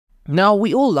Now,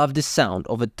 we all love the sound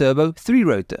of a turbo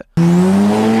 3-rotor,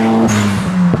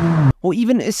 or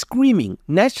even a screaming,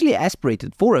 naturally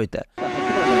aspirated 4-rotor.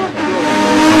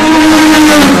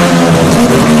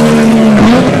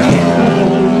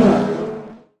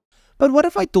 But what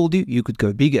if I told you you could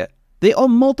go bigger? There are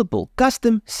multiple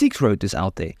custom 6-rotors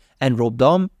out there, and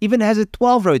dahm even has a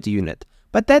 12-rotor unit.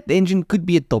 But that engine could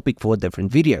be a topic for a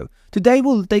different video. Today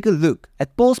we'll take a look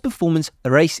at Pulse Performance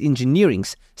Race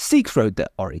Engineering's 6-rotor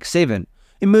RX-7,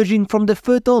 emerging from the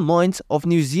fertile minds of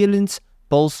New Zealand's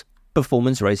Pulse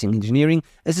Performance Racing Engineering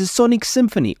as a sonic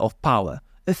symphony of power,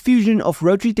 a fusion of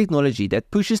rotary technology that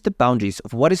pushes the boundaries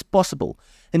of what is possible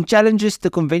and challenges the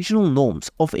conventional norms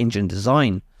of engine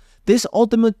design. This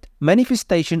ultimate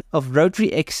manifestation of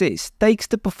rotary excess takes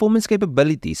the performance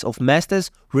capabilities of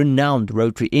Mazda's renowned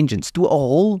rotary engines to a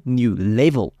whole new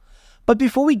level. But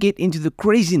before we get into the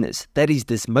craziness that is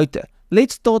this motor,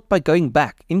 let's start by going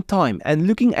back in time and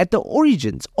looking at the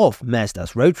origins of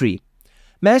Mazda's rotary.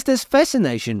 Mazda's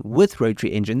fascination with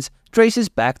rotary engines traces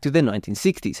back to the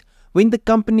 1960s, when the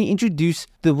company introduced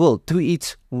the world to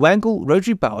its Wankel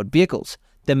rotary-powered vehicles.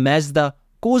 The Mazda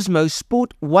Cosmos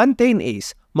Sport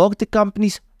 110S marked the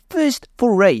company's first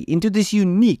foray into this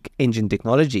unique engine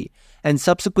technology, and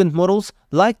subsequent models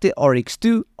like the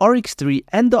RX-2, RX-3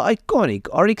 and the iconic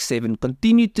RX-7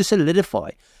 continued to solidify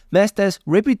Mazda's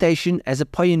reputation as a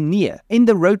pioneer in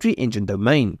the rotary engine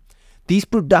domain. These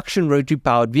production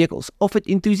rotary-powered vehicles offered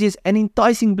enthusiasts an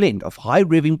enticing blend of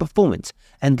high-revving performance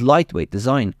and lightweight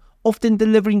design, often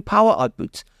delivering power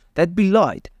outputs that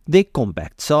belied their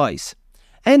compact size.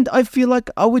 And I feel like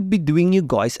I would be doing you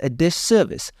guys a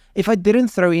disservice if I didn't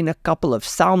throw in a couple of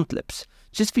sound clips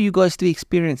just for you guys to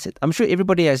experience it. I'm sure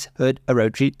everybody has heard a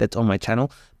rotary that's on my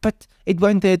channel, but it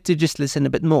won't hurt to just listen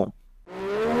a bit more.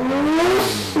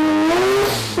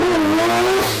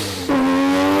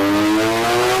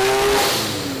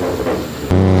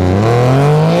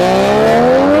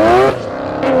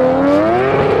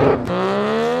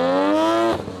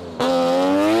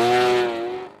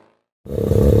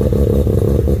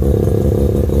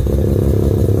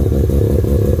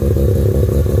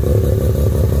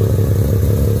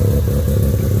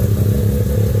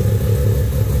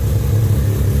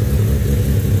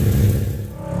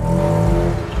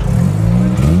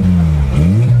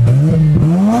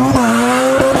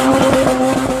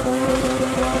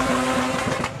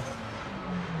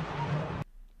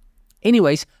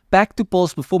 Anyways, back to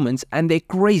Pulse Performance and their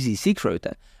crazy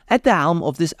 6-rotor. At the helm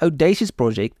of this audacious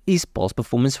project is Pulse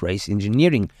Performance Race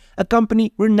Engineering, a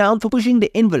company renowned for pushing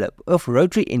the envelope of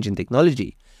rotary engine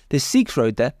technology. The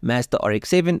 6-rotor Mazda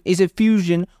RX-7 is a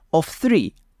fusion of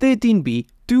three 13B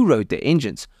 2-rotor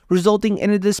engines, resulting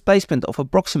in a displacement of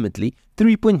approximately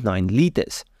 3.9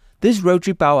 liters. This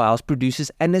rotary powerhouse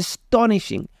produces an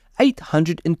astonishing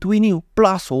 820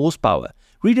 plus horsepower,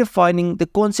 redefining the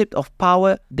concept of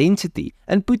power density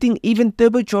and putting even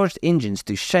turbocharged engines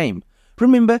to shame.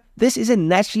 Remember, this is a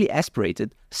naturally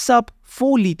aspirated sub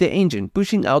 4-liter engine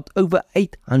pushing out over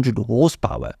 800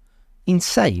 horsepower.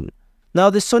 Insane.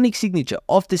 Now, the sonic signature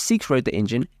of the 6-rotor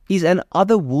engine is an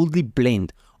otherworldly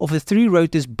blend of a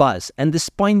 3-rotor's buzz and the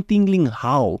spine-tingling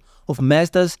howl of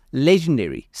Mazda's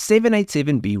legendary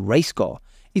 787B race car.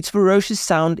 Its ferocious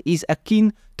sound is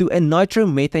akin to a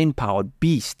nitromethane-powered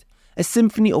beast, a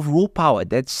symphony of raw power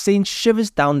that sends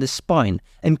shivers down the spine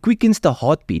and quickens the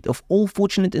heartbeat of all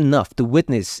fortunate enough to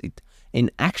witness it in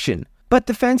action. But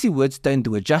the fancy words don't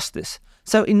do it justice,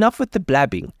 so enough with the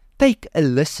blabbing, take a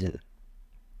listen.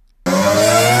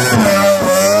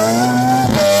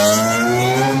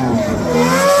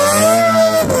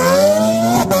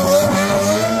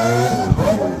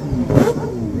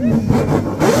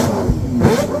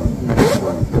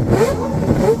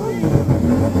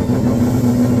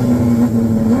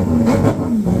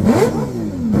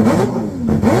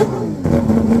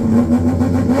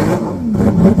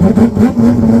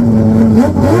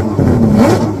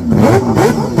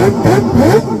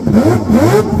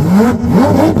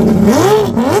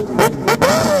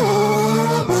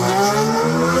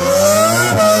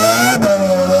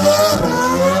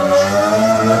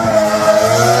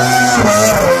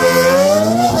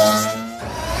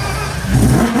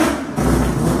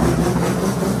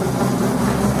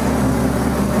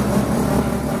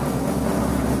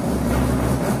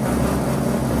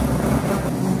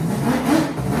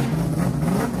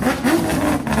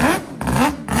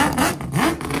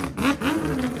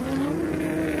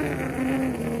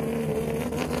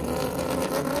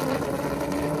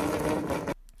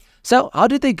 So how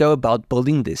did they go about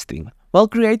building this thing? Well,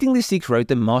 creating the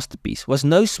 6-rotor masterpiece was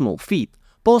no small feat.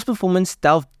 Pulse Performance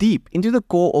delved deep into the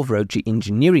core of rotary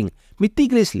engineering,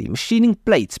 meticulously machining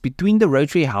plates between the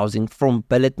rotary housing from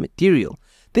billet material.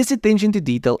 This attention to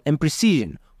detail and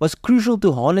precision was crucial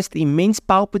to harness the immense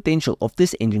power potential of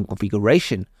this engine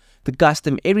configuration. The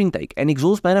custom air intake and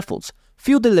exhaust manifolds,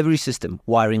 fuel delivery system,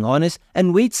 wiring harness,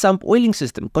 and wet sump oiling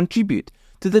system contribute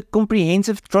to the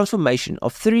comprehensive transformation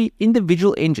of 3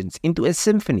 individual engines into a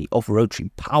symphony of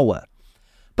rotary power.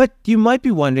 But you might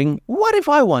be wondering, what if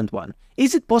I want one?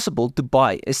 Is it possible to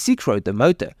buy a 6-rotor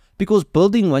motor? Because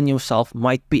building one yourself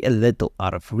might be a little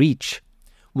out of reach.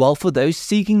 Well, for those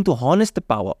seeking to harness the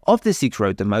power of the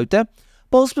 6-rotor motor,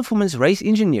 Pulse Performance Race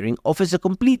Engineering offers a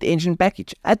complete engine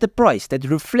package at a price that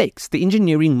reflects the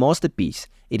engineering masterpiece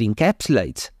it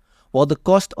encapsulates. While the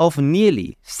cost of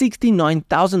nearly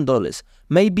 $69,000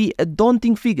 may be a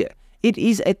daunting figure, it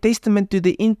is a testament to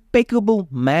the impeccable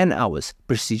man-hours,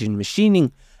 precision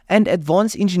machining, and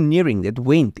advanced engineering that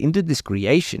went into this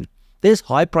creation. This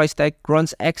high price tag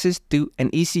grants access to an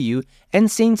ECU and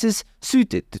sensors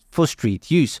suited for street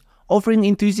use, offering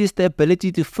enthusiasts the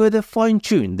ability to further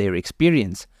fine-tune their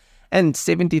experience. And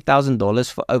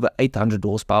 $70,000 for over 800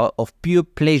 horsepower of pure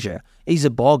pleasure is a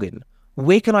bargain.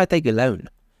 Where can I take a loan?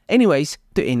 Anyways,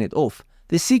 to end it off,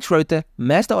 the 6-rotor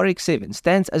Mazda RX-7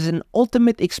 stands as an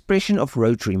ultimate expression of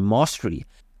rotary mastery,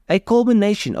 a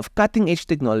culmination of cutting-edge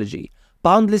technology,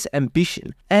 boundless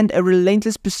ambition, and a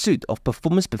relentless pursuit of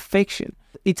performance perfection.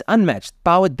 Its unmatched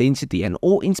power density and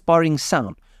awe-inspiring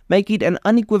sound make it an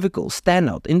unequivocal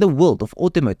standout in the world of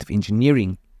automotive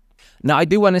engineering. Now, I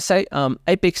do want to say,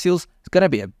 Apex Seals is going to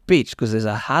be a bitch because there's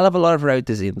a hell of a lot of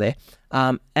rotors in there.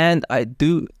 And I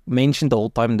do mention the whole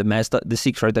time the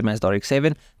 6-rotor Mazda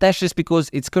RX-7. That's just because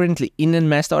it's currently in a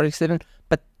Mazda RX-7.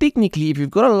 But technically, if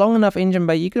you've got a long enough engine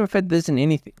bay, you can fit this in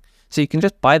anything. So you can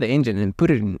just buy the engine and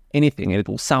put it in anything and it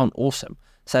will sound awesome.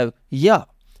 So yeah,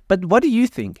 but what do you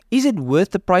think? Is it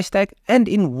worth the price tag, and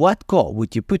in what car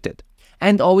would you put it?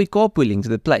 And are we carpooling to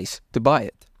the place to buy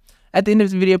it? At the end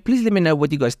of the video, please let me know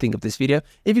what you guys think of this video.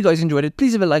 If you guys enjoyed it,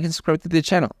 please leave a like and subscribe to the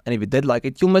channel. And if you did like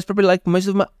it, you'll most probably like most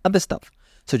of my other stuff.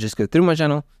 So just go through my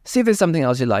channel, see if there's something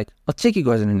else you like. I'll check you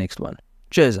guys in the next one.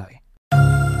 Cheers,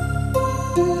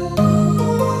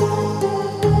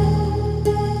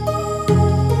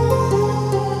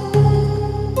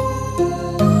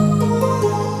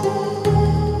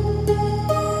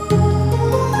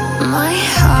 My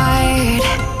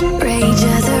heart